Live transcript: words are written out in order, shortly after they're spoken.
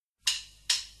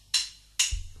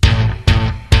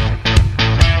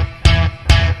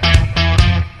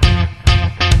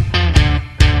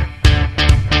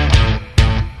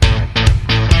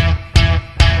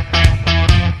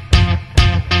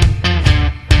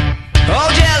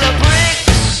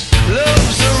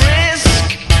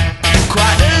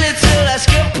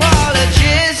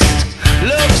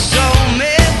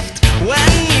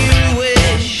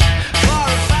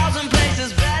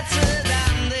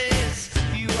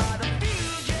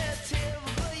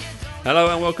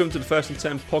Hello and welcome to the First and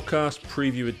 10 podcast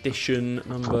preview edition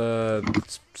number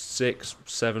 6,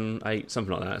 7, 8,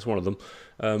 something like that. It's one of them.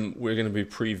 We're going to be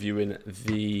previewing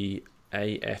the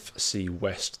AFC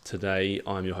West today.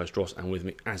 I'm your host Ross, and with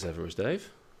me as ever is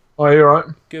Dave. Oh, you alright?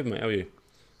 Good, mate. How are you?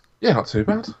 Yeah, not too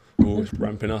bad. Oh, it's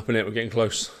ramping up, innit? We're getting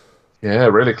close. Yeah,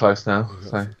 really close now.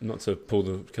 So. Not to pull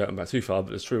the curtain back too far, but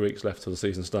there's 3 weeks left till the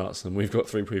season starts, and we've got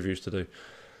 3 previews to do.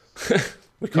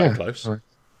 We're quite close.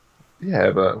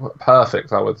 Yeah, but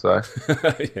perfect, I would say.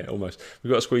 Yeah, almost. We've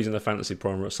got to squeeze in the fantasy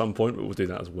primer at some point, but we'll do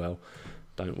that as well.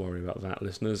 Don't worry about that,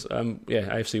 listeners.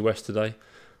 AFC West today.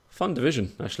 Fun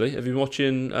division, actually. Have you been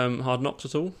watching Hard Knocks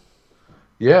at all?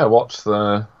 Yeah, I watched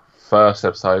the first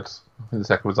episode. I think the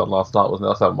second was on last night, wasn't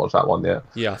it? I haven't watched that one yet.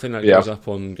 Yeah, I think that goes up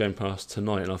on Game Pass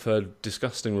tonight, and I've heard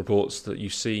disgusting reports that you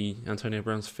see Antonio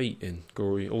Brown's feet in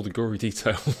all the gory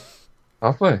detail.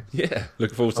 Lovely. Yeah,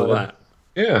 looking forward to that.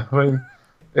 Yeah, I mean,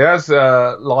 it has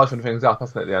livened things up,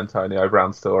 hasn't it, the Antonio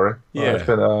Brown story? Yeah. It's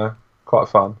been quite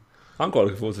fun. I'm quite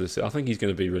looking forward to this. I think he's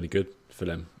going to be really good for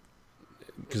them.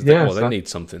 Because they need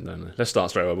something, don't they? Let's start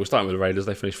straight away. We'll start with the Raiders.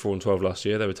 They finished 4-12 last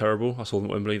year. They were terrible. I saw them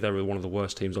at Wembley. They were one of the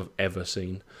worst teams I've ever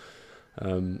seen.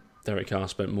 Derek Carr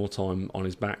spent more time on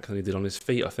his back than he did on his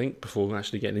feet, I think, before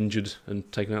actually getting injured and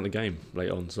taken out of the game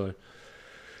late on. So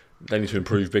they need to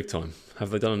improve big time. Have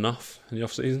they done enough in the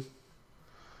off-season?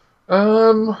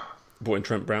 Brought in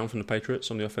Trent Brown from the Patriots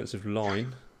on the offensive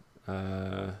line.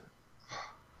 I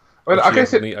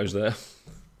guess Nito's there.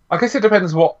 I guess it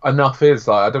depends what enough is.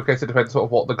 Like, I guess it depends sort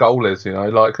of what the goal is, you know.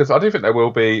 Like, because I do think they will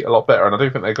be a lot better, and I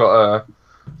do think they got a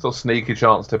sort of sneaky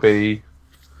chance to be.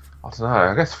 I don't know.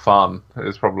 I guess fun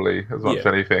is probably as much as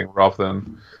anything, rather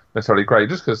than necessarily great.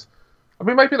 Just because, I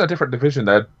mean, maybe in a different division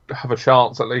they'd have a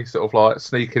chance at least, sort of like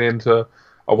sneaking into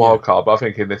a wild card. But I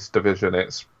think in this division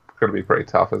it's going to be pretty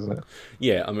tough, isn't it?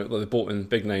 Yeah, I mean, they brought in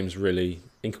big names. Really,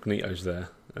 Incognito's there,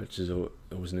 which is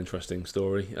always an interesting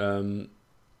story.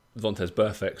 Vontaze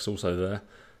Burfict's also there,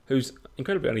 who's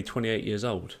incredibly only 28 years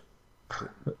old.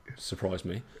 Surprised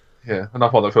me. Yeah,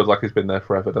 another one that feels like he's been there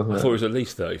forever, doesn't it? I thought he was at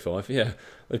least 35. Yeah,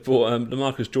 they brought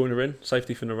LaMarcus Joyner in,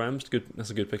 safety from the Rams. Good, that's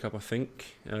a good pickup, I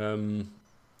think.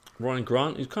 Ryan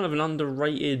Grant, who's kind of an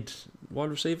underrated wide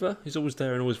receiver. He's always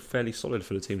there and always fairly solid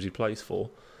for the teams he plays for.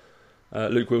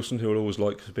 Luke Wilson, who I'll always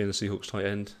like for being a Seahawks tight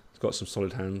end, he's got some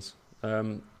solid hands.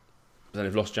 Then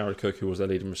they've lost Jared Cook, who was their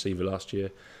leading receiver last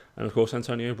year. And of course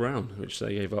Antonio Brown, which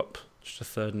they gave up just a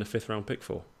 3rd and a 5th round pick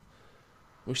for.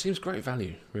 Which seems great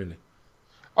value, really.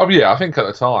 Oh yeah, I think at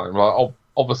the time, like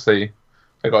obviously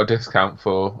they got a discount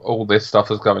for all this stuff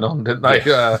that's going on, didn't they?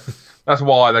 Yeah. That's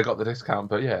why they got the discount.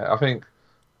 But yeah, I think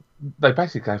they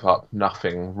basically gave up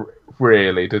nothing,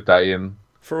 really, did they?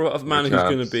 For a man who's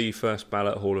going to be first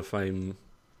ballot Hall of Fame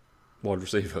wide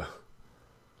receiver.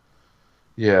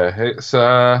 Yeah, it's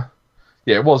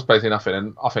it was basically nothing,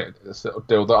 and I think it's a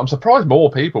deal that I'm surprised more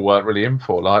people weren't really in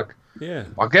for. Like, yeah,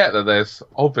 I get that there's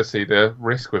obviously the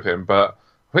risk with him, but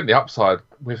I think the upside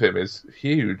with him is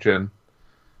huge. And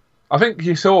I think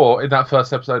you saw in that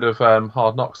first episode of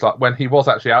Hard Knocks, like when he was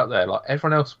actually out there, like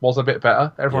everyone else was a bit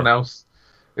better. Everyone else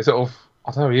is sort of,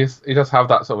 I don't know, he does have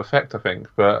that sort of effect, I think.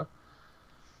 But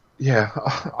yeah,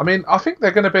 I mean, I think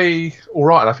they're going to be all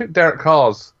right. And I think Derek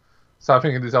Carr's. So I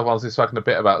think in these other ones, he's spoken a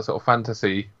bit about sort of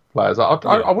fantasy players.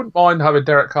 I wouldn't mind having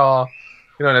Derek Carr,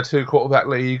 in a 2-quarterback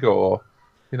league, or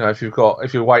if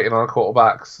you're waiting on a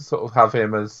quarterback, sort of have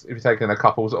him as if you're taking a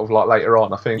couple sort of like later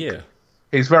on. I think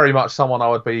he's very much someone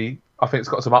I think it's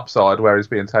got some upside where he's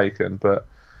being taken. But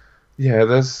yeah,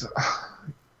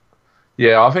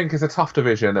 I think it's a tough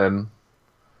division, and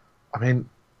I mean,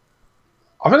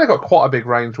 I think they've got quite a big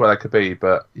range where they could be,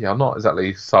 but yeah, I'm not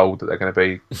exactly sold that they're going to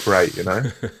be great,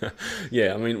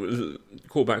 Yeah, I mean,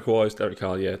 quarterback-wise, Derek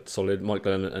Carr, solid. Mike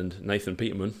Glenn and Nathan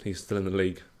Peterman, he's still in the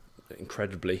league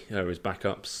incredibly. His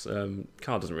backups.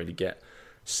 Carr doesn't really get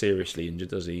seriously injured,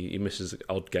 does he? He misses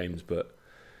odd games, but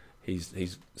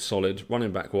he's solid.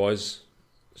 Running back-wise,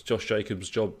 it's Josh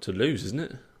Jacobs' job to lose, isn't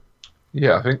it?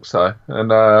 Yeah, I think so.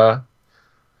 And I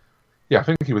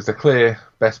think he was the clear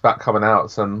best back coming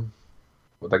out, and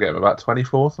they get him about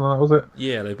 24th, and that was it?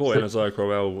 Yeah, they bought in Isaiah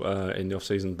Crowell in the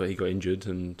off-season, but he got injured,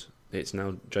 and it's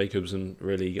now Jacobs and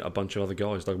really a bunch of other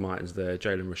guys. Doug Martin's there,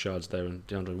 Jalen Richard's there, and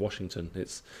DeAndre Washington.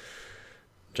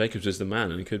 Jacobs is the man,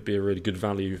 and he could be a really good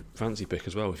value fancy pick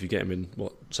as well if you get him in,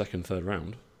 2nd, 3rd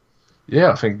round.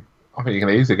 Yeah, I think you can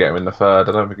easily get him in the 3rd.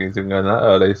 I don't think he's even going that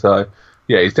early. So,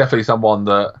 yeah, he's definitely someone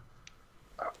that,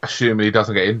 assuming he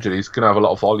doesn't get injured, he's going to have a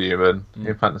lot of volume, and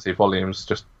in fantasy, volume's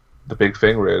just the big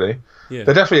thing, really. Yeah.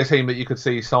 They're definitely a team that you could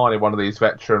see signing one of these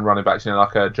veteran running backs,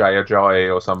 like a Jay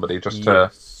Ajayi or somebody, just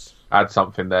to add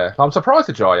something there. I'm surprised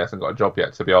the Jai hasn't got a job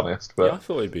yet, to be honest. But Yeah, I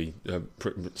thought he'd be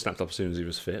snapped up as soon as he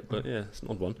was fit, but yeah, it's an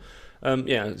odd one.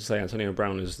 Yeah, as I say, Antonio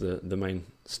Brown is the main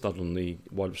stud on the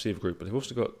wide receiver group, but they've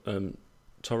also got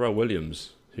Tyrell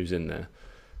Williams, who's in there,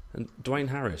 and Dwayne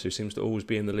Harris, who seems to always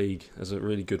be in the league as a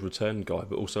really good return guy,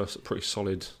 but also a pretty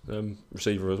solid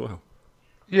receiver as well.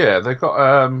 yeah, they've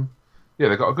got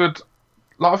a good.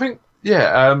 Like I think,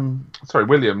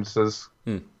 Williams is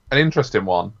an interesting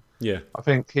one. Yeah, I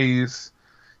think because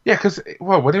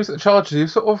when he was at the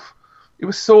Chargers, he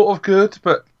was sort of good,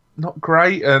 but not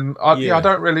great. And I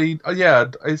don't really,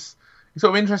 it's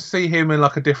sort of interesting to see him in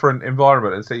like a different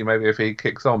environment and see maybe if he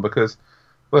kicks on because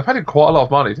they paid him quite a lot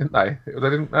of money, didn't they? They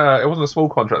didn't. It wasn't a small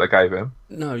contract they gave him.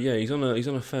 No, yeah, he's on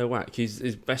a fair whack.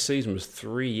 His best season was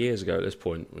 3 years ago at this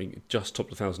point. He just topped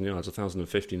 1,000 yards,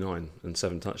 1,059 and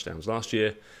 7 touchdowns. Last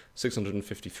year,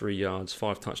 653 yards,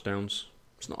 5 touchdowns.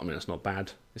 That's not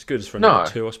bad. It's good for a number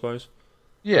 2, I suppose.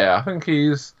 Yeah, I think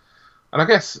and I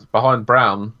guess behind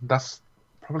Brown, that's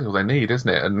probably all they need, isn't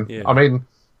it? And I mean,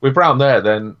 with Brown there,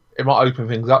 then it might open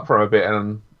things up for him a bit,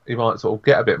 and he might sort of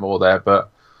get a bit more there.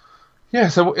 But yeah,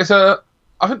 so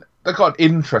I think they've got an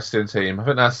interesting team. I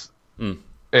think that's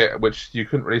it, which you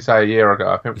couldn't really say a year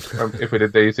ago. I think if we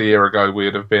did these a year ago,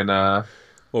 we'd have been. Well,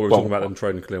 we were talking about them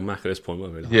trading Khalil Mack at this point,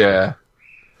 weren't we? Yeah.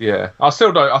 I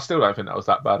still don't think that was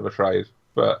that bad of a trade.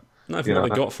 But no, for what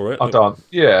they got for it. I'll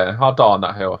die on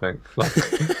that hill, I think.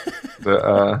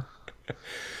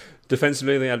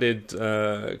 Defensively, they added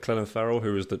Clelin Ferrell,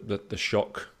 who was the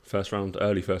shock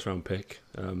early first round pick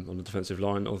on the defensive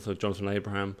line. Also, Jonathan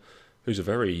Abraham, who's a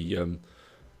very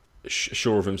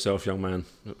sure of himself young man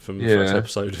from the first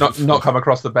episode. Not come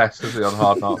across the best, is he, on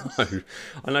Hard Knocks? No.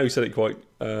 I know he said it quite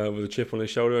with a chip on his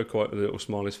shoulder, quite with a little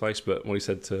smile on his face. But when he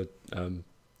said to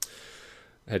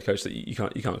head coach that you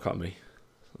can't cut me.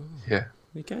 Yeah,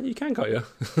 you can cut you.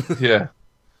 yeah.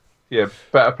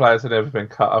 Better players have never been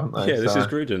cut, haven't they? Yeah, this is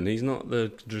Gruden. He's not the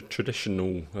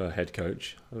traditional head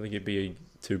coach. I don't think he'd be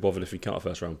too bothered if he cut a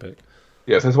first round pick.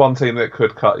 Yeah, if there's one team that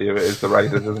could cut you, it is the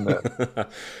Raiders, isn't it?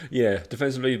 Yeah,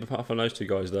 defensively, apart from those two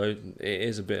guys, though, it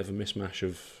is a bit of a mismatch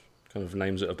of kind of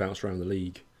names that have bounced around the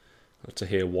league. To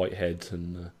hear Whitehead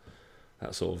and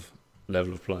that sort of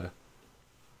level of player.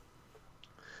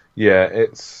 Yeah,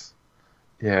 it's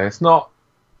not.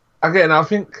 Again, I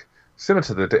think similar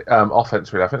to the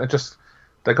offense, really. I think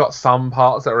they got some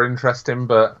parts that are interesting,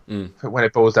 but when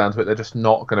it boils down to it, they're just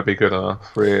not going to be good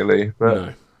enough, really. But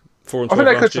no.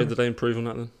 4-12 last year. Did they improve on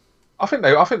that then? I think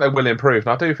they will improve,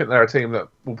 and I do think they're a team that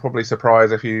will probably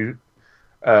surprise a few.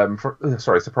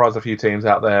 Surprise a few teams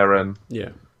out there, and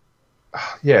you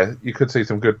could see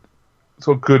some good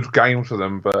games for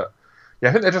them. But yeah,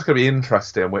 I think they're just going to be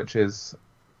interesting, which is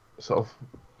sort of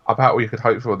about what you could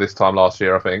hope for this time last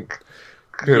year, I think.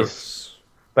 Because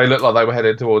they looked like they were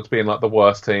headed towards being like the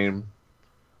worst team.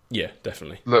 Yeah,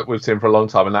 definitely. Look, we've seen for a long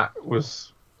time, and that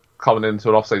was coming into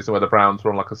an off-season where the Browns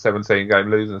were on like a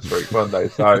 17-game losing streak, weren't they?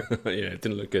 So yeah, it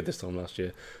didn't look good this time last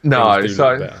year. No,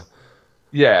 so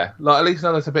yeah, like at least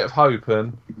now there's a bit of hope,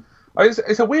 and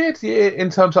it's a weird year in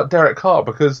terms of Derek Carr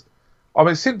because I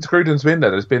mean since Gruden's been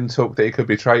there's been talk that he could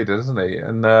be traded, hasn't he?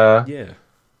 And I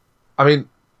mean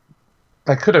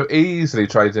they could have easily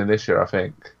traded him this year, I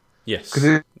think. Yes,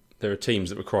 there are teams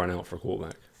that were crying out for a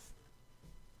quarterback.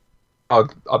 I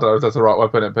don't know if that's the right way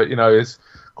of putting it, but it's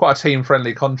quite a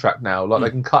team-friendly contract now. Like they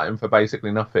can cut him for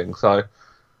basically nothing. So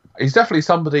he's definitely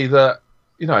somebody that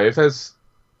if there's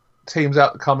teams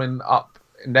out coming up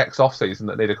next off-season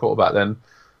that need a quarterback, then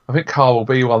I think Carr will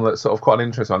be one that's sort of quite an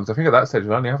interesting one. Because I think at that stage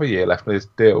we only have a year left in his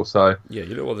deal. So yeah,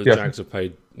 you look what the Jags have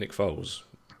paid Nick Foles,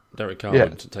 Derek Carr,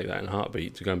 to take that in a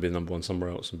heartbeat to go and be the number one somewhere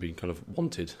else and be kind of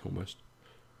wanted almost.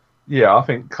 Yeah, I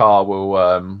think Carr will.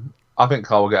 I think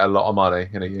Carr will get a lot of money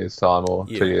in a year's time or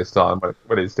 2 years' time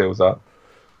when his deal's up.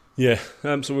 Yeah,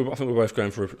 so I think we're both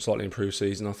going for a slightly improved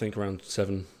season. I think around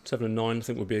 7 and 9, I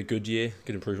think would be a good year,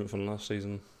 good improvement from last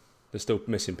season. There's still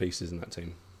missing pieces in that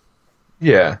team.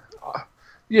 Yeah,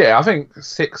 I think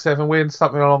 6-7 wins,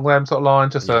 something along them sort of line,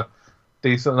 just a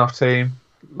decent enough team.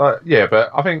 But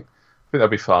I think that'll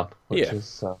be fun, which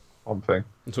is one thing.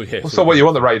 So what you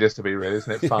want the Raiders to be, really,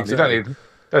 isn't it? Fun. Exactly. You don't need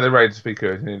the Raiders to be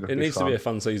good. It needs to be a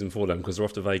fun season for them because they're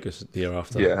off to Vegas the year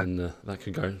after, and that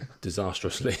could go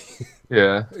disastrously.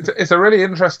 Yeah, it's a really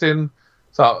interesting.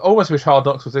 So I almost wish Hard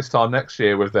Knocks was this time next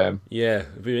year with them. Yeah,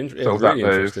 it'd be really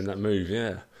interesting that move.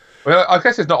 Yeah. Well, I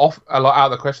guess it's not out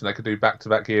of the question they could do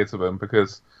back-to-back years with them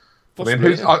because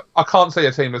possibly, I can't see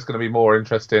a team that's going to be more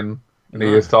interesting in a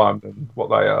year's time than what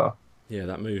they are. Yeah,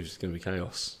 that move is going to be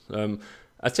chaos.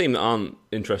 A team that aren't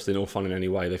interesting or fun in any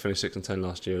way, they finished 6-10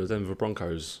 last year, the Denver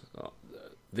Broncos.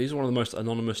 these are one of the most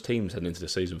anonymous teams heading into the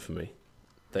season for me.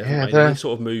 They haven't Yeah, made they're- any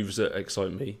sort of moves that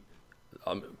excite me,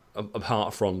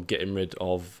 apart from getting rid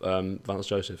of Vance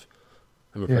Joseph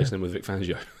and replacing him with Vic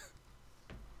Fangio.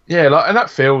 Yeah, and that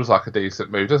feels like a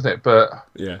decent move, doesn't it? But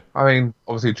Yeah. I mean,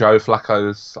 obviously Joe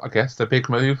Flacco's, I guess, the big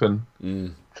move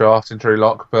and drafting Drew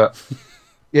Lock. But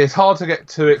yeah, it's hard to get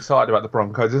too excited about the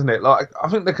Broncos, isn't it? Like, I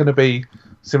think they're going to be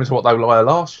similar to what they were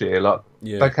last year. Like,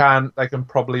 Yeah. they can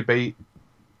probably beat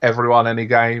everyone any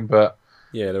game, but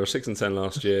Yeah, they were 6-10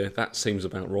 last year. That seems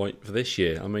about right for this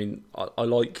year. I mean, I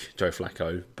like Joe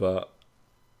Flacco, but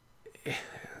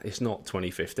it's not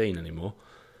 2015 anymore.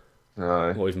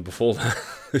 no. Or even before that.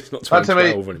 It's not But to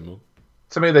me- 2012 anymore.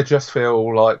 To me, they just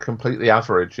feel like completely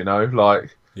average. You know,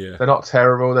 like Yeah. they're not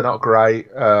terrible, they're not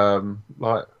great.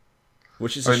 Like,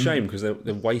 Which is I a mean- shame because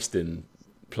they're wasting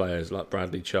players like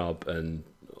Bradley Chubb and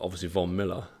obviously Von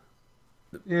Miller.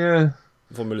 yeah.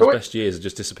 Von Miller's But- best years are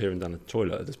just disappearing down the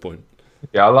toilet at this point.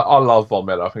 Yeah, I love Von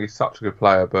Miller. I think he's such a good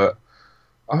player. But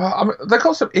I mean, they've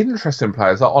got some interesting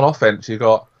players. Like on offense, you've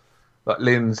got like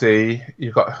Lindsay.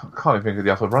 You've got, I can't even think of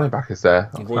the other running back is there.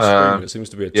 And Royce Freeman seems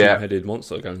to be a yeah. two-headed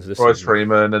monster going into this Royce season.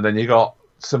 Freeman, and then you got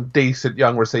some decent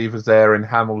young receivers there in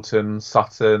Hamilton,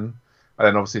 Sutton, and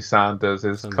then obviously Sanders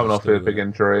is Sanders coming off with a still big there.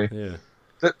 injury.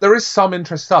 Yeah. There is some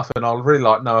interesting stuff, and I really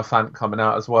like Noah Fant coming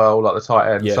out as well, like the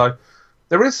tight end. Yeah. So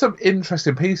there is some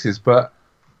interesting pieces, but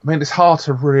I mean, it's hard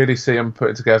to really see them put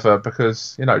it together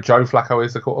because, you know, Joe Flacco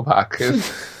is the quarterback.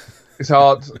 It's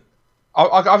hard.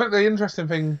 I think the interesting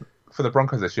thing for the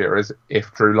Broncos this year is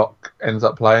if Drew Lock ends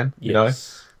up playing, you know,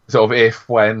 Yes. sort of if,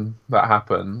 when that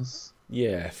happens.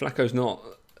 Yeah, Flacco's not.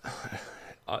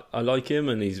 I like him,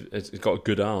 and he's got a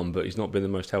good arm, but he's not been the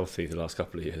most healthy the last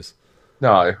couple of years.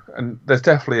 No, and there's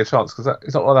definitely a chance because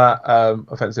it's not like that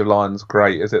offensive line's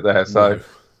great, is it there? So No.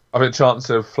 I think the chance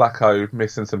of Flacco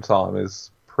missing some time is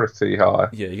pretty high.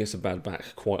 Yeah, he gets a bad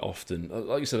back quite often.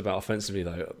 Like you said about offensively,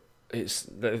 though,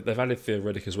 they've added Theo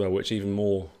Riddick as well, which even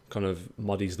more kind of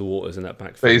muddies the waters in that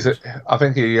But backfield. I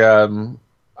think he had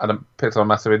picked up a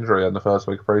massive injury in the first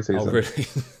week of pre-season. Oh, really?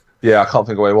 Yeah, I can't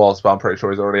think of where he was, but I'm pretty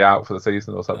sure he's already out for the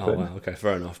season or something. Oh, wow. Okay,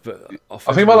 fair enough. But I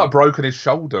think he might have like broken his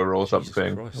shoulder or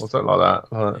something, Christ. or something like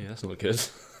that. Like, yeah, that's not good.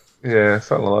 yeah,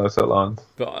 something like those sort of lines.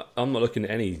 But I'm not looking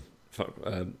at any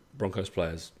Broncos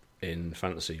players in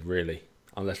fantasy, really,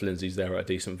 unless Lindsay's there at a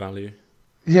decent value.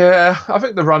 Yeah, I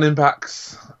think the running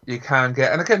backs you can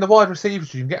get, and again the wide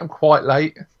receivers you can get them quite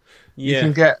late. You Yeah,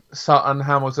 can get Sutton,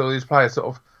 Hamilton, all these players sort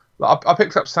of. Like, I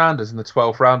picked up Sanders in the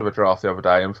 12th round of a draft the other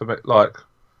day, and for me, like,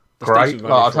 that's great. decent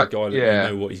value Like, for I'll a guy take- that yeah,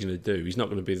 you know what he's going to do. He's not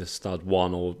going to be the stud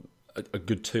one or a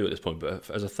good two at this point, but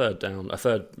as a third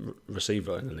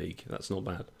receiver in the league, that's not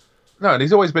bad. no, and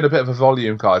he's always been a bit of a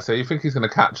volume guy, so you think he's going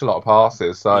to catch a lot of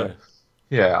passes. So,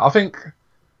 yeah, I think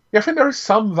there is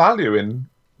some value in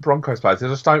Broncos players. I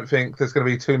just don't think there's going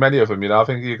to be too many of them. You know, I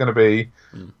think you're going to be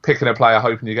picking a player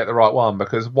hoping you get the right one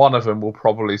because one of them will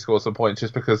probably score some points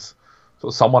just because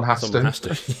sort of someone has Someone to.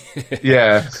 has to.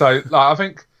 Yeah, so like, I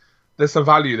think there's some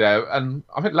value there, and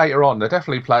I think later on there are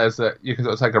definitely players that you can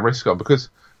sort of take a risk on because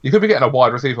you could be getting a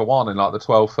wide receiver one in like the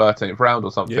 12th, 13th round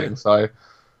or something. Yeah. So,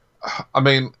 I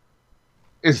mean,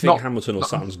 I it's think not. Hamilton or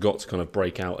Sutton's got to kind of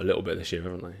break out a little bit this year,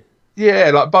 haven't they?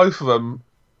 Yeah, like both of them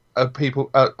are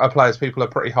players people are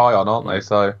pretty high on, aren't they?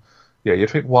 So, yeah, you'd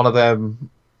think one of them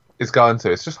is going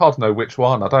to. It's just hard to know which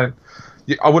one.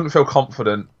 I wouldn't feel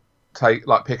confident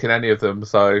picking any of them.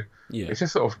 So Yeah. it's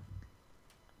just sort of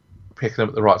picking them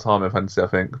at the right time in fantasy, I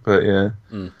think. But yeah,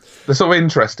 they're sort of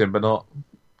interesting, but not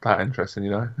that interesting,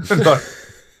 you know. Like,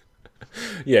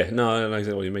 Yeah, no, I know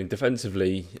exactly what you mean.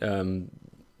 Defensively,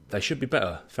 they should be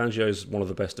better. Fangio's one of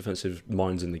the best defensive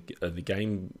minds in the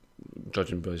game,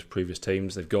 judging by his previous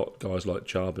teams. They've got guys like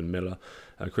Chubb and Miller.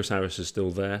 Chris Harris is still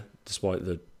there, despite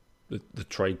the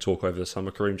trade talk over the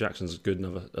summer. Kareem Jackson's a good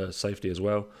another safety as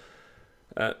well.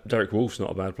 Derek Wolf's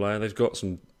not a bad player. They've got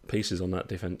some pieces on that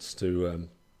defence to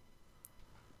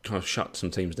kind of shut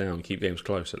some teams down and keep games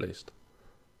close, at least.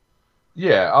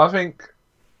 yeah, I think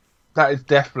that is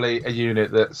definitely a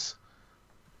unit that's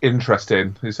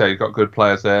interesting. You say you've got good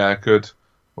players there, good,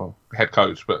 well, head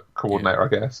coach, but coordinator, I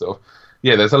guess. Sort of.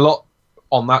 Yeah, there's a lot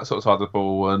on that sort of side of the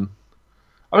ball, and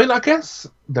I mean, I guess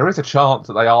there is a chance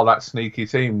that they are that sneaky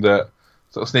team that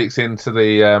sort of sneaks into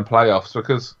the playoffs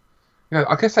because, you know,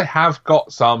 I guess they have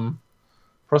got some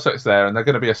prospects there, and they're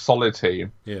going to be a solid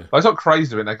team. Yeah. Like, it's not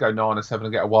crazy to think they go 9-7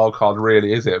 and get a wild card,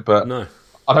 really, is it? But No.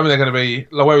 I don't think they're going to be.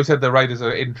 The way we said the Raiders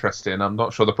are interesting, I'm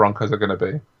not sure the Broncos are going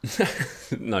to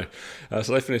be. No.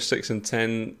 So they finished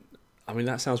 6-10. I mean,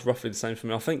 that sounds roughly the same for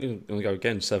me. I think I'm going to go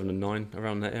again 7-9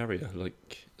 around that area.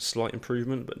 Like, slight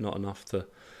improvement, but not enough to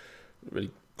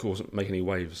really make any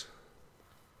waves.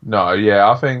 No, yeah,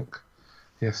 I think.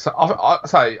 Yes, I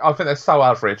think they're so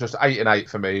average. Just 8 and 8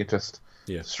 for me. Just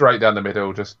straight down the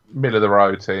middle. Just middle of the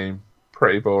road team.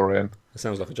 Pretty boring. It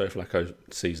sounds like a Joe Flacco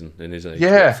season in his age.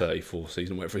 34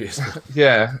 season, whatever he is.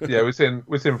 yeah. We've seen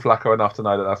Flacco enough to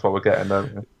know that that's what we're getting,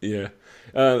 don't we? Yeah.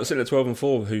 Sitting at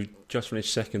 12-4, who just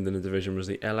finished second in the division, was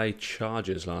the LA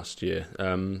Chargers last year.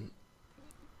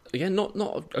 Again,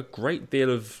 not a great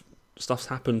deal of stuff's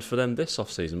happened for them this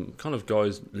off-season. Kind of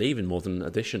guys leaving more than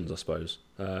additions, I suppose.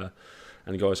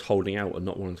 And guys holding out and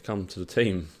not wanting to come to the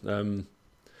team.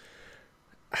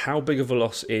 How big of a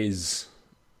loss is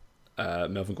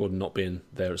Melvin Gordon not being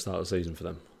there at the start of the season for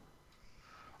them?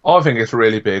 I think it's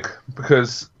really big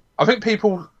because I think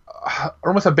people are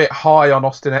almost a bit high on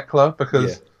Austin Eckler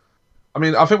because, I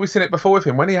mean, I think we've seen it before with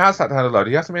him. When he has had to handle a load,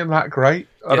 he hasn't been that great.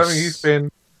 I don't think he's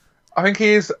been... I think he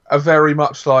is a very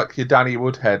much like your Danny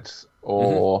Woodhead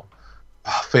or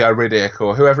Theo Riddick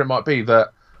or whoever it might be,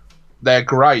 that they're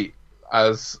great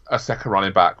as a second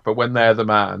running back, but when they're the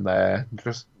man, they're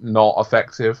just not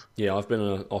effective. Yeah, I've been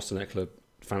an Austin Eckler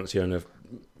fantasy owner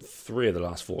 3 of the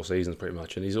last 4 seasons pretty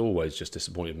much, and he's always just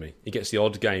disappointed me. He gets the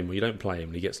odd game where you don't play him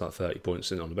and he gets like 30 points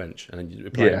sitting on the bench, and then you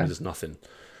play him and he does nothing.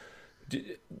 Do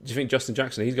you think Justin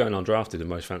Jackson, he's going undrafted in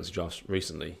most fantasy drafts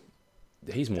recently,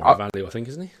 he's more of a value, I think,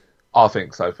 isn't he? I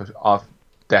think so. I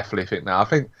definitely think that. I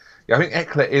think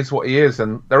Eckler is what he is,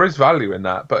 and there is value in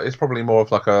that, but it's probably more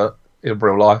of like a in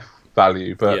real life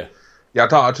value. But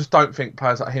I just don't think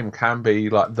players like him can be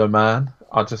like the man.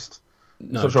 Jackson's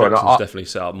definitely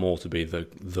set up more to be the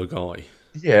guy.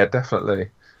 Yeah, definitely.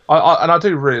 I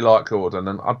do really like Gordon,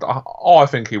 and I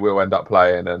think he will end up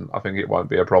playing, and I think it won't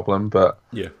be a problem. But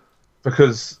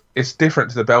because it's different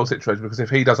to the Bell situation, because if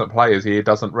he doesn't play, his year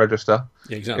doesn't register.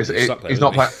 Yeah, exactly. He's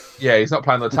not playing. Yeah, he's not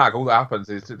playing the tag. All that happens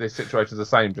is this situation's the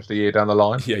same, just a year down the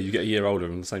line. Yeah, you get a year older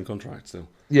and the same contract still.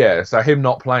 Yeah, so him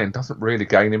not playing doesn't really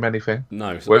gain him anything. No,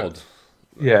 it's odd.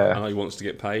 Yeah, I know he wants to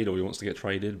get paid or he wants to get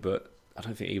traded, but I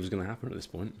don't think it was going to happen at this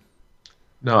point.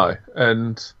 No,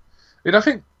 and I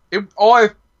think I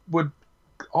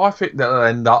think they'll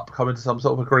end up coming to some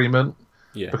sort of agreement.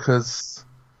 Yeah, because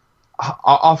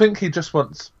I think he just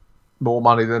wants more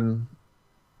money than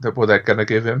what they're going to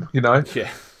give him, you know? Yeah.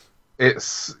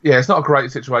 It's not a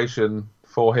great situation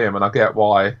for him, and I get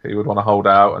why he would want to hold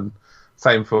out, and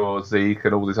same for Zeke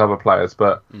and all these other players,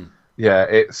 but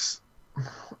it's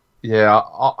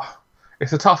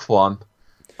a tough one.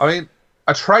 I mean,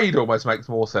 a trade almost makes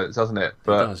more sense, doesn't it?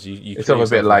 But it does. it's a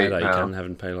bit late now. And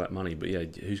having to pay all that money, but yeah,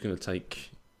 who's going to take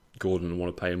Gordon and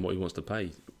want to pay him what he wants to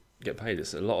get paid?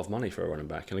 It's a lot of money for a running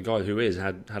back, and a guy who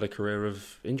had a career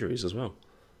of injuries as well.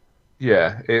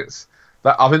 Yeah, it's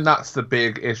that. I think that's the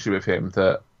big issue with him,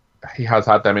 that he has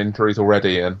had them injuries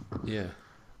already, and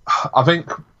I think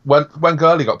when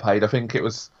Gurley got paid, I think it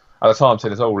was at the time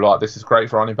saying, this is great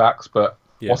for running backs, but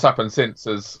what's happened since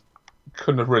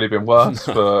couldn't have really been worse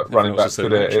for running backs.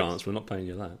 Chance, we're not paying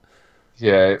you that.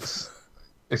 Yeah,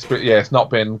 it's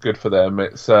not been good for them.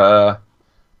 It's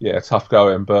tough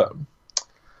going, but.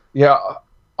 Yeah,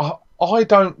 I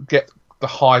don't get the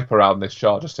hype around this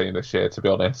Chargers team this year, to be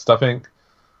honest. I think,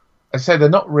 as I say, they're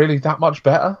not really that much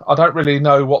better. I don't really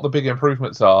know what the big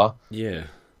improvements are. Yeah.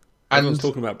 Everyone's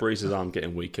talking about Breeze's arm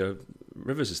getting weaker.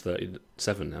 Rivers is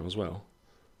 37 now as well.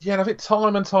 Yeah, and I think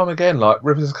time and time again, like,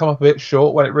 Rivers has come up a bit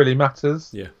short when it really matters.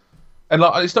 Yeah. And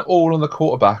like, it's not all on the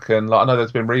quarterback, and like, I know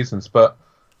there's been reasons, but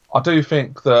I do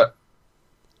think that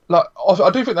I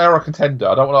do think they are a contender.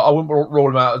 I wouldn't rule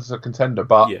them out as a contender,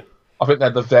 but I think they're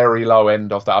the very low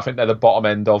end of that. I think they're the bottom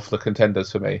end of the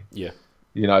contenders for me. Yeah,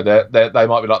 you know, they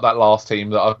might be like that last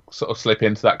team that I sort of slip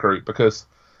into that group, because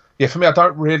for me, I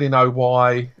don't really know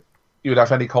why you would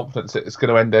have any confidence that it's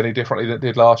going to end any differently than it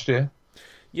did last year.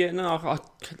 Yeah, no,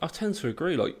 I tend to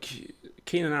agree. Like,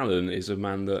 Keenan Allen is a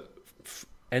man that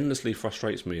endlessly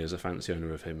frustrates me as a fantasy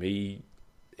owner of him. He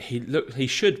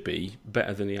should be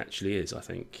better than he actually is, I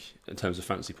think, in terms of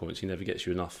fantasy points. He never gets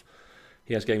you enough.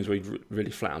 He has games where he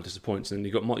really flat out disappoints. And then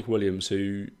you've got Mike Williams,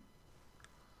 who,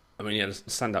 I mean, he had a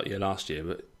standout year last year,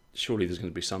 but surely there's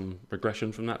going to be some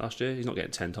regression from that last year. He's not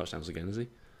getting 10 touchdowns again, is he?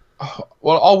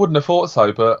 Well, I wouldn't have thought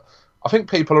so, but I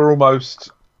think people are almost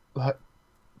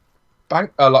betting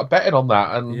on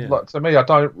that. And to me, I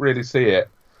don't really see it.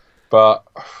 But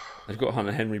they've got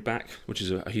Hunter Henry back, which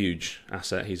is a huge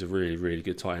asset. He's a really, really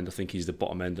good tight end. I think he's the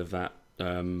bottom end of that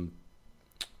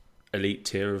elite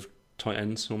tier of tight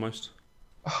ends, almost.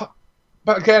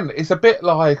 But again, it's a bit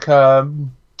like Tyler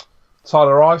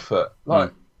Eifert.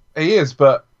 He is,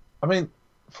 but I mean,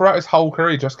 throughout his whole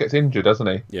career, he just gets injured, doesn't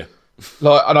he? Yeah.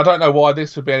 And I don't know why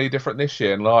this would be any different this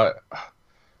year. And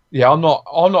Yeah, I'm not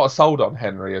as sold on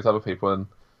Henry as other people, and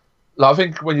like, I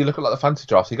think when you look at like the fantasy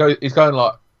drafts, he's going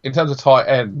like in terms of tight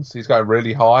ends, he's going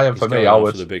really high, and He's for me, going I after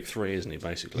would the big three, isn't he?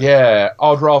 Basically. yeah,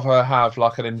 I'd rather have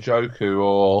like an Njoku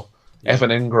or Yeah.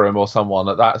 Evan Ingram or someone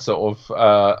at that sort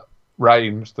of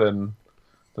range than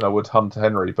I would Hunter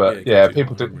Henry. Yeah, But go yeah, too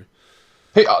far, Henry.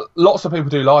 lots of people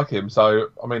do like him. So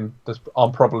I mean,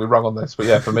 I'm probably wrong on this, but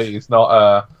yeah, for me, he's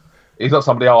not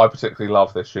somebody I particularly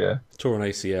love this year. Tore an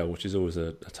ACL, which is always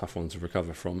a tough one to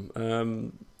recover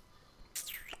from.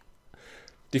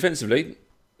 Defensively,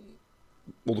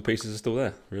 all the pieces are still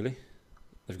there, really.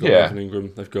 They've got Yeah, Evan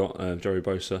Ingram, they've got Joey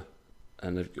Bosa,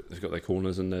 and they've got their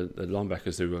corners and their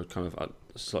linebackers who are kind of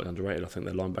slightly underrated. I think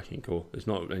their linebacking core. There's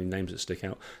not any names that stick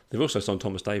out. They've also signed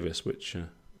Thomas Davis, which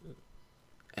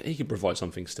he could provide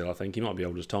something still. I think he might be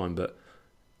old as time, but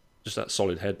just that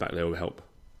solid head back there will help.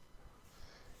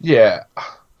 yeah.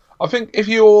 I think if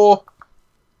you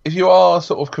are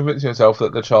sort of convincing yourself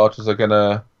that the Chargers are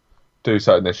gonna do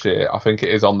something this year, I think it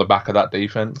is on the back of that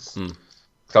defense. Mm.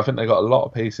 I think they got a lot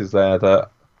of pieces there that,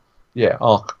 yeah,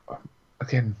 are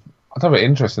again, I don't know if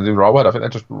interesting is the right word. I think they're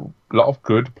just a lot of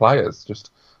good players. Just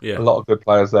Yeah, a lot of good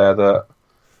players there that,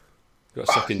 got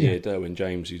a second year Derwin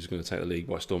James who's going to take the league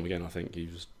by storm again. I think he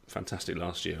was fantastic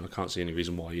last year, and I can't see any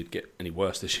reason why he'd get any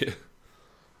worse this year.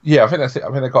 yeah, I think that's it. I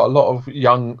mean, they've got a lot of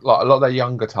a lot of their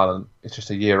younger talent. It's just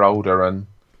a year older and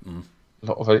a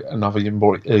lot of another year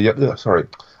more.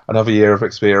 Another year of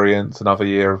experience, another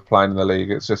year of playing in the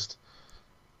league. It's just,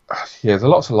 yeah, there's a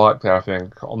lot to like there. I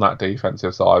think on that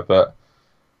defensive side, but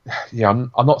yeah,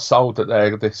 I'm not sold that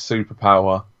they're this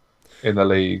superpower in the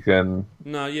league. And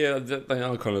No, yeah, they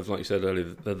are kind of, like you said earlier,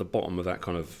 they're the bottom of that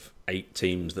kind of 8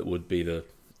 teams that would be that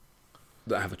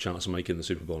have a chance of making the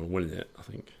Super Bowl and winning it. I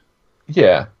think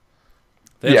yeah,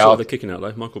 they have yeah, sorted the kicking out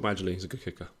though. Michael Badgley is a good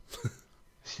kicker,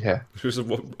 yeah. which was a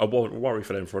worry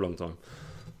for them for a long time.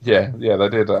 Yeah, they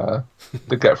did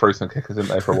get through some kickers, didn't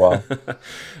they, for a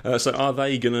while? So are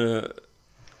they gonna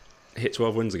hit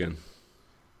 12 wins again?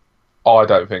 I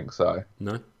don't think so.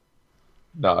 No.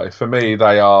 No, for me,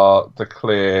 they are the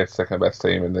clear second best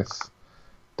team in this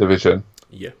division.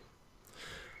 Yeah,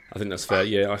 I think that's fair.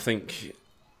 Yeah, I think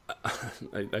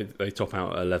they top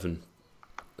out at 11,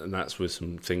 and that's with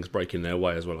some things breaking their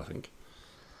way as well. I think.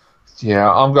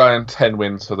 Yeah, I'm going 10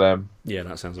 wins for them. Yeah,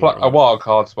 that sounds about A right. wild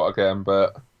card spot again,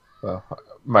 but well,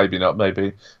 maybe not.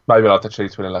 Maybe like the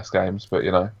Chiefs winning less games, but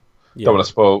you know, Yeah. don't want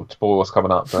to spoil what's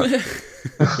coming up. But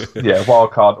yeah,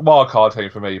 wild card team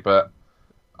for me. But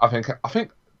I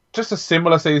think just a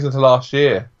similar season to last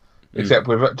year, except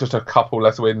with just a couple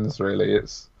less wins. Really,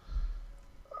 it's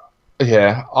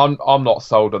yeah. I'm not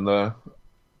sold on the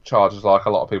Chargers like a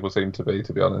lot of people seem to be.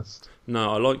 To be honest.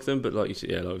 No, I like them, but like you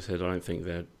said, I don't think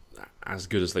they're as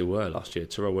good as they were last year.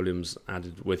 Terrell Williams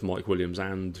added with Mike Williams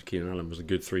and Keenan Allen was a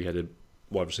good 3-headed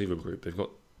wide receiver group. They've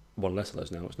got one less of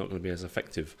those now. It's not going to be as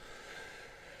effective.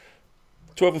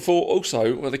 12-4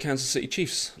 also were the Kansas City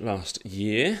Chiefs last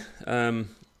year.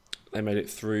 They made it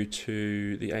through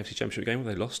to the AFC Championship game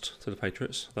where they lost to the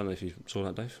Patriots. I don't know if you saw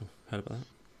that, Dave, or heard about that.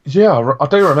 Yeah, I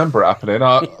do remember it happening.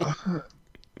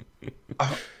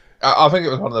 I think it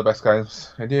was one of the best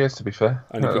games in years, to be fair.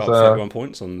 Only It put was, up 31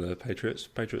 points on the Patriots.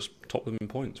 Patriots topped them in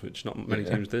points, which not many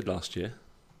teams did last year.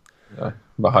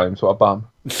 Mahomes, what a bum.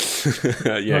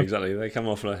 Yeah, exactly. They come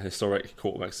off a historic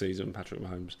quarterback season, Patrick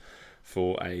Mahomes,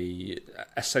 for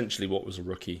essentially what was a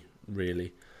rookie,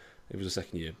 really. It was a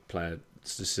second-year player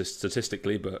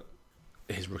statistically, but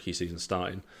his rookie season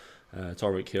starting.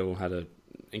 Tyreek Hill had an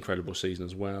incredible season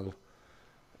as well.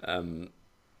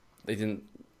 They didn't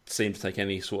seem to take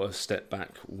any sort of step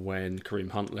back when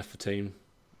Kareem Hunt left the team.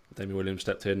 Damian Williams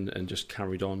stepped in and just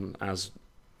carried on as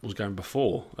was going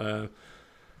before.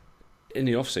 In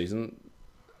the off-season,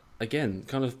 again,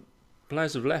 kind of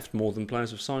players have left more than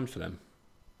players have signed for them.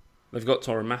 They've got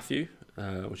Tyrann Mathieu,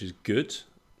 which is good.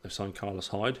 They've signed Carlos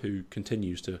Hyde, who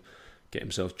continues to get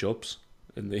himself jobs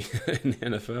in the in the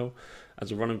NFL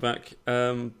as a running back.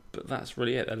 But that's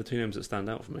really it. They're the two names that stand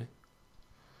out for me.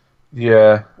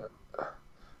 Yeah,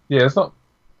 it's not.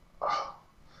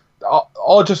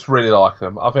 I just really like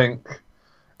them. I think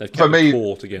They've For kept me- the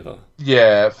core together.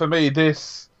 yeah, for me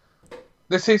this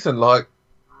season, like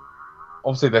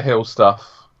obviously the Hill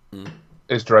stuff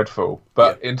is dreadful,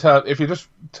 but if you just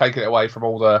take it away from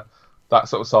all that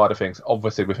sort of side of things,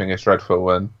 obviously we think it's dreadful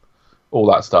and all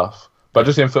that stuff. But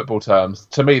just in football terms,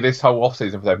 to me, this whole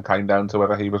off-season for them came down to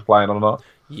whether he was playing or not.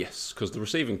 Yes, because the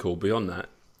receiving core beyond that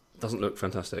doesn't look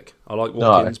fantastic. I like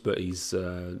Watkins, but he's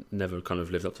never kind of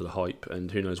lived up to the hype,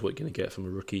 and who knows what you're going to get from a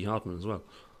rookie Hardman as well.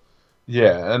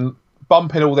 Yeah, and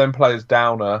bumping all them players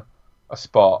down a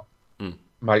spot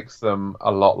makes them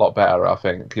a lot better. I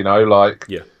think like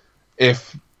Yeah,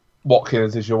 if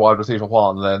Watkins is your wide receiver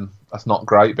one, then that's not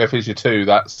great. But if he's your two,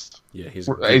 yeah, he's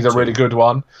a really good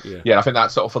one. Yeah, I think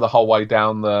that's sort of for the whole way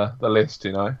down the list.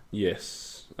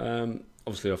 Yes.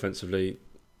 Obviously, offensively,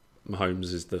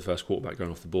 Mahomes is the first quarterback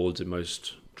going off the boards in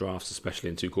most drafts, especially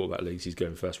in 2 quarterback leagues. He's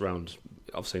going first round.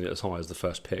 I've seen it as high as the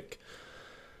first pick.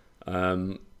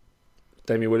 Damian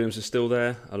Williams is still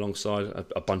there alongside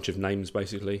a bunch of names,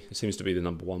 basically. It seems to be the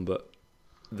number one, but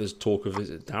there's talk of, is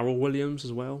it Darrell Williams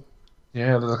as well?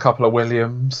 Yeah, there's a couple of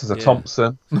Williams, there's a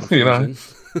Thompson,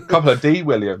 a couple of D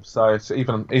Williams, so it's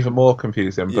even more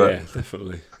confusing. But yeah,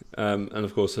 definitely. And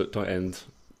of course, at tight end,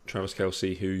 Travis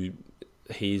Kelce, who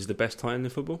he's the best tight end in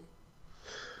football.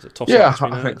 Is it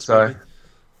I think so. Maybe?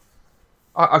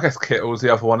 I guess Kittle's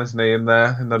the other one, isn't he, in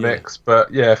the mix?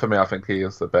 But yeah, for me, I think he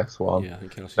is the best one. Yeah, I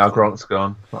think Kelce's now Gronk's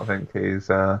gone. I think he's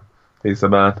the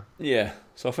man. Yeah.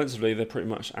 So offensively, they're pretty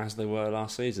much as they were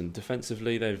last season.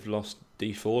 Defensively, they've lost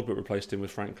D Ford, but replaced him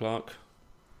with Frank Clark,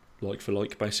 like for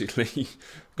like, basically.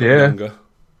 Younger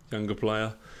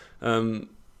player.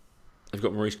 They've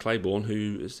got Maurice Claiborne,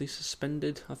 who is he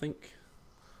suspended? I think.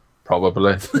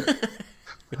 Probably.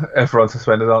 Everyone's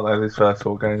suspended, aren't they, these first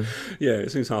 4 games? Yeah,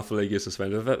 it seems half the league is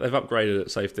suspended. They've upgraded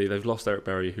at safety. They've lost Eric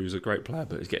Berry, who's a great player,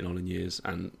 but is getting on in years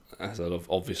and has a lot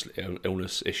of obviously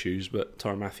illness issues. But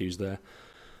Tyrann Mathieu there,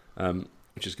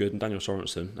 which is good. And Daniel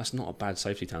Sorensen. That's not a bad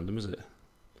safety tandem, is it?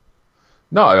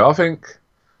 No, I think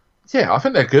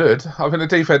they're good. I think the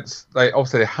defense, they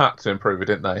obviously had to improve it,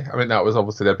 didn't they? I mean, that was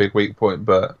obviously their big weak point,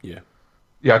 but yeah,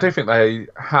 I do think they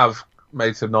have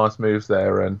made some nice moves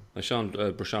there, and they signed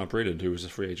Brashard Breeland, who was a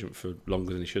free agent for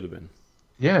longer than he should have been.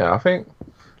 Yeah, I think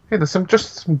there's some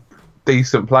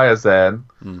decent players there.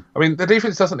 I mean, the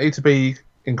defense doesn't need to be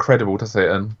incredible, does it?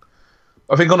 And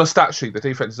I think on a stat sheet, the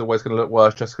defense is always going to look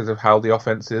worse just because of how the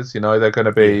offense is. They're going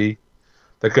to be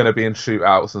in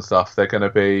shootouts and stuff. They're going to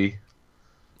be.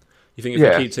 You think if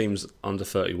they keep teams under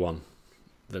 31,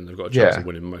 then they've got a chance of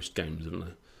winning most games, haven't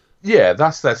they? Yeah,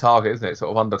 that's their target, isn't it?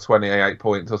 Sort of under 28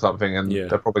 points or something, and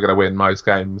they're probably going to win most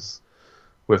games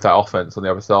with that offense on the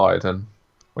other side. And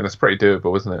I mean, it's pretty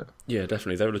doable, isn't it? Yeah,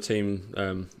 definitely. They were a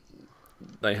team.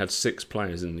 They had 6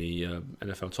 players in the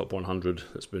NFL Top 100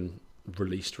 that's been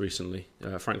released recently.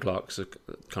 Frank Clark's a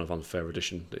kind of unfair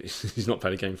addition. He's not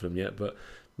played a game for them yet, but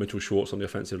Mitchell Schwartz on the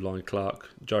offensive line, Clark,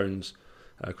 Jones,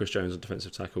 Chris Jones on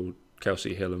defensive tackle,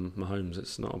 Kelce, Hill, and Mahomes.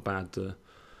 It's not a bad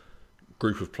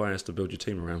group of players to build your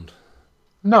team around.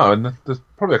 No, and there's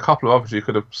probably a couple of others you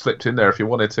could have slipped in there if you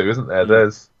wanted to, isn't there? They're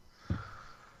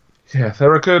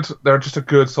just a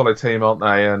good solid team, aren't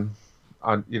they? And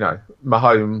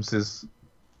Mahomes is.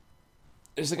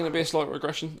 Is there going to be a slight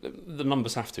regression? The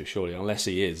numbers have to, surely, unless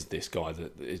he is this guy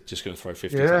that is just going to throw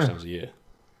 50 touchdowns a year.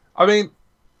 I mean,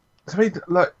 to me,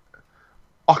 look,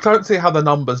 I don't see how the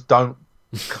numbers don't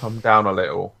come down a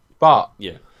little, but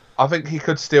I think he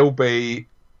could still be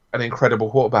an incredible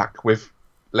quarterback with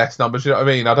less numbers. You know what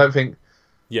I mean? I don't think.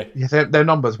 Yeah, their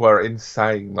numbers were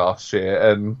insane last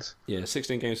year, and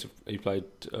 16 games he played,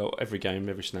 every game,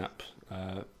 every snap,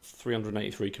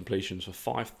 383 completions for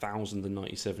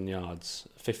 5,097 yards,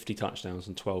 50 touchdowns,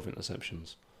 and 12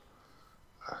 interceptions.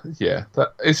 Yeah,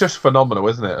 it's just phenomenal,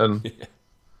 isn't it? And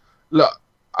look,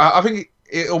 I think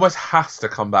it almost has to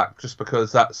come back just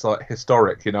because that's like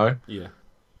historic, Yeah.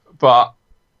 But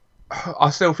I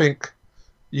still think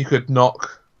you could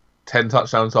knock 10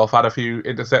 touchdowns off, add a few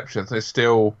interceptions, and it's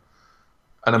still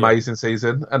an amazing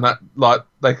season. And that,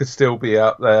 they could still be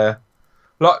out there.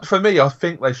 For me, I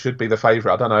think they should be the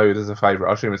favourite. I don't know who is a favourite.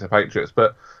 I assume it's the Patriots,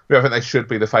 but I think they should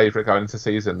be the favourite going into the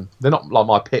season. They're not like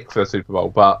my pick for the Super Bowl,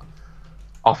 but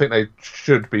I think they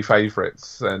should be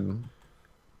favourites. And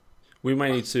we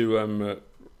may need to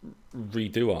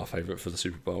redo our favourite for the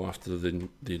Super Bowl after the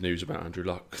news about Andrew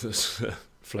Luck that's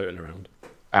floating around.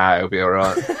 It'll be all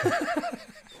right.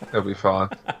 It'll be fine.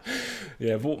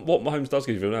 Yeah, what Mahomes does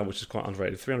give you now, which is quite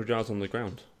underrated, 300 yards on the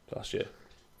ground last year.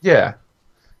 Yeah,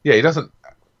 he doesn't.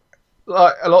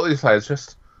 Like a lot of these players,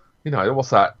 just what's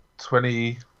that?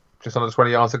 20, just under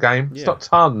 20 yards a game. Yeah. It's not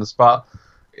tons, but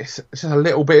it's just a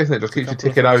little bit, isn't it? Just keeps you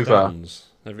ticking over.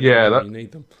 You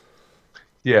need them.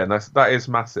 Yeah, and that is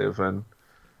massive, and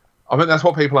I think that's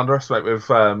what people underestimate with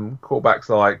quarterbacks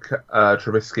like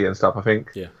Trubisky and stuff. I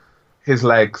think his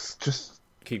legs just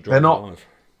keep driving alive.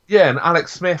 Yeah, and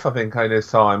Alex Smith, I think, in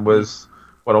his time was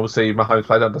when obviously Mahomes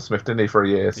played under Smith, didn't he, for a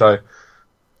year? So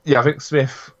I think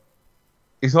Smith,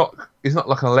 he's not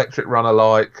like an electric runner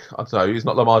like, I don't know, he's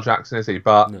not Lamar Jackson, is he?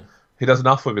 But he does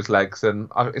enough with his legs, and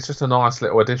it's just a nice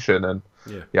little addition. And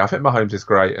I think Mahomes is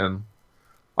great, and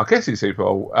I guess he's Super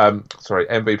Bowl,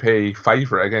 MVP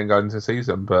favourite again going into the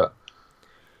season, but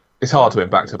it's hard to win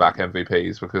back-to-back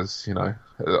MVPs because, you know,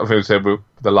 I think we said with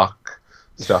the luck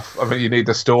stuff. I mean, you need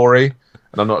the story,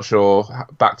 and I'm not sure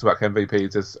back-to-back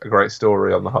MVPs is a great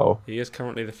story on the whole. He is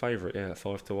currently the favourite, at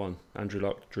 5-1. Andrew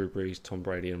Luck, Drew Brees, Tom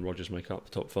Brady, and Rodgers make up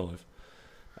the top 5.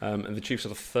 And the Chiefs are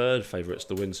the third favourites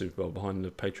to win Super Bowl, behind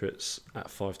the Patriots at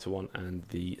 5-1 and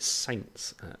the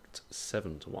Saints at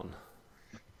 7-1.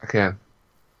 Again,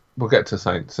 we'll get to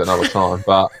Saints another time,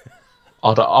 but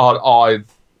I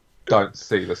don't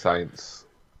see the Saints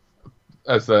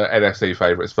as the NFC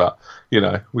favourites, but you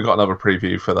know, we got another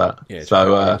preview for that. Yeah,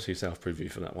 so NFC South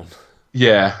preview for that one.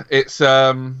 Yeah, it's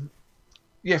for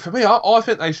me, I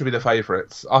think they should be the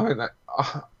favourites. I think that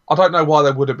I don't know why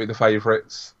they wouldn't be the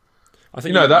favourites. I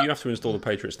think you have to install the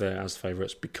Patriots there as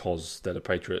favourites because they're the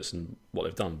Patriots and what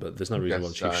they've done, but there's no reason why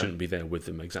the Chiefs shouldn't be there with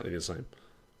them exactly the same.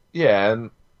 Yeah, and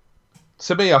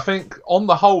to me, I think on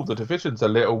the whole, the division's a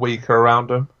little weaker around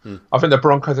them. I think the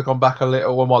Broncos have gone back a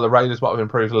little, and while the Raiders might have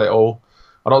improved a little,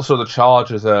 I'm not sure the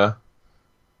Chargers are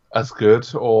as good.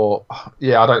 Or I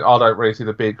don't really see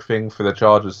the big thing for the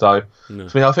Chargers. So No.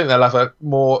 to me, I think they'll have an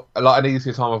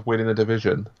easier time of winning the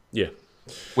division. Yeah,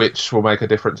 which will make a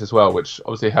difference as well, which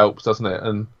obviously helps, doesn't it?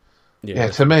 And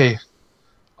to me,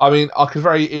 I mean, I could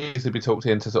very easily be talked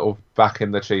into sort of backing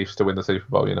the Chiefs to win the Super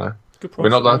Bowl. You know, good I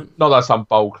mean, price, not that some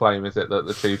bold claim, is it, that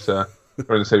the Chiefs are in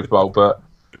the Super Bowl? But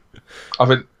I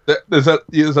think there's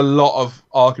a lot of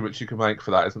arguments you can make for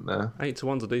that, isn't there?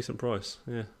 8-1's a decent price.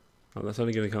 Yeah, that's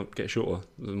only going to get shorter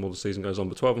the more the season goes on.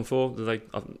 But 12-4, I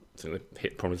think they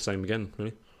hit probably the same again,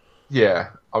 really. Yeah,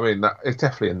 I mean, it's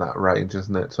definitely in that range,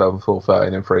 isn't it? 12-4,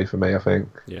 13-3 for me, I think.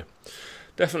 Yeah,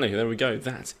 definitely. There we go.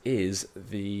 That is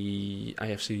the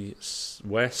AFC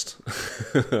West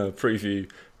preview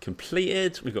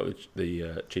completed. We've got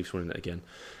the Chiefs winning it again.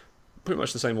 Pretty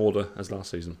much the same order as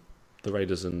last season. The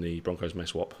Raiders and the Broncos may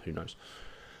swap. Who knows?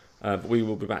 But we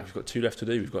will be back. We've got 2 left to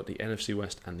do. We've got the NFC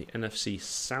West and the NFC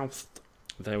South.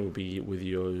 They will be with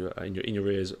you in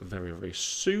your ears very, very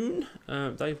soon.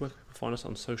 Dave, where can you find us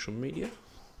on social media?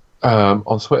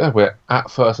 On Twitter, we're at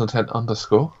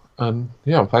 @firstand10_. And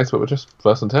on Facebook, we're just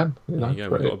First and 10. We've got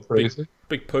a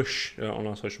big push on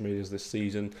our social medias this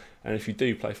season. And if you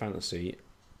do play fantasy,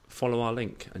 follow our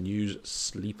link and use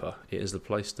Sleeper. It is the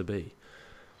place to be.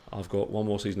 I've got one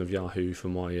more season of Yahoo for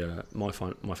my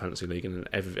fantasy league, and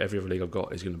every other league I've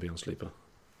got is going to be on Sleeper.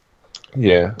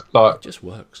 Yeah, it just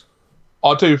works.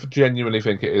 I do genuinely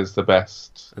think it is the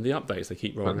best. And the updates they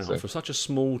keep rolling out for such a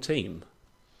small team.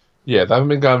 Yeah, they haven't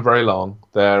been going very long.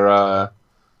 They've added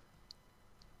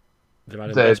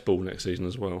baseball next season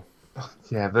as well.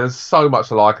 Yeah, there's so much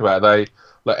to like about it.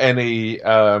 Any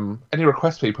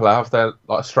request people have, they're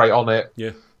like straight on it.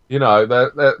 Yeah, you know,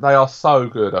 they are so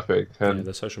good. I think. And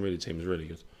their social media team is really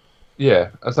good.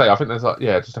 Yeah, I think there's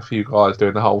just a few guys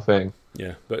doing the whole thing.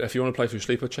 Yeah, but if you want to play through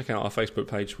Sleeper, check out our Facebook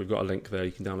page. We've got a link there.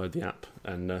 You can download the app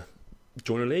and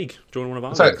join a league. Join one of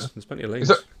our leagues. There's plenty of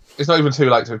leagues. It's not even too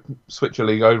late to switch your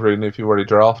league over, even if you've already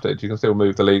drafted. You can still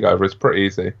move the league over. It's pretty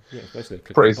easy. Yeah, basically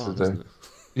pretty easy to do. Isn't it?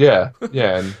 Yeah,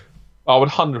 and I would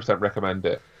 100% recommend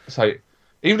it. So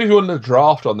even if you want to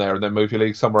draft on there and then move your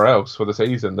league somewhere else for the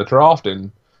season, the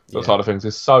drafting side of things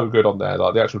is so good on there.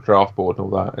 Like the actual draft board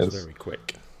and all that is very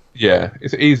quick. Yeah,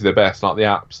 it's easily the best. Like the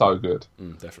app, so good.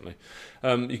 Definitely.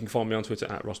 You can find me on Twitter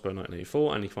at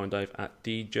Rosbo1984, and you can find Dave at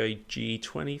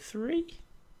DJG23.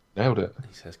 Nailed it.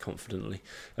 He says confidently.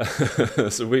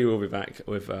 So we will be back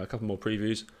with a couple more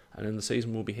previews, and then the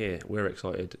season will be here. We're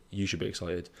excited. You should be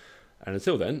excited. And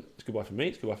until then, it's goodbye from me.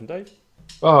 It's goodbye from Dave.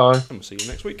 Bye. And we'll see you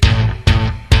next week.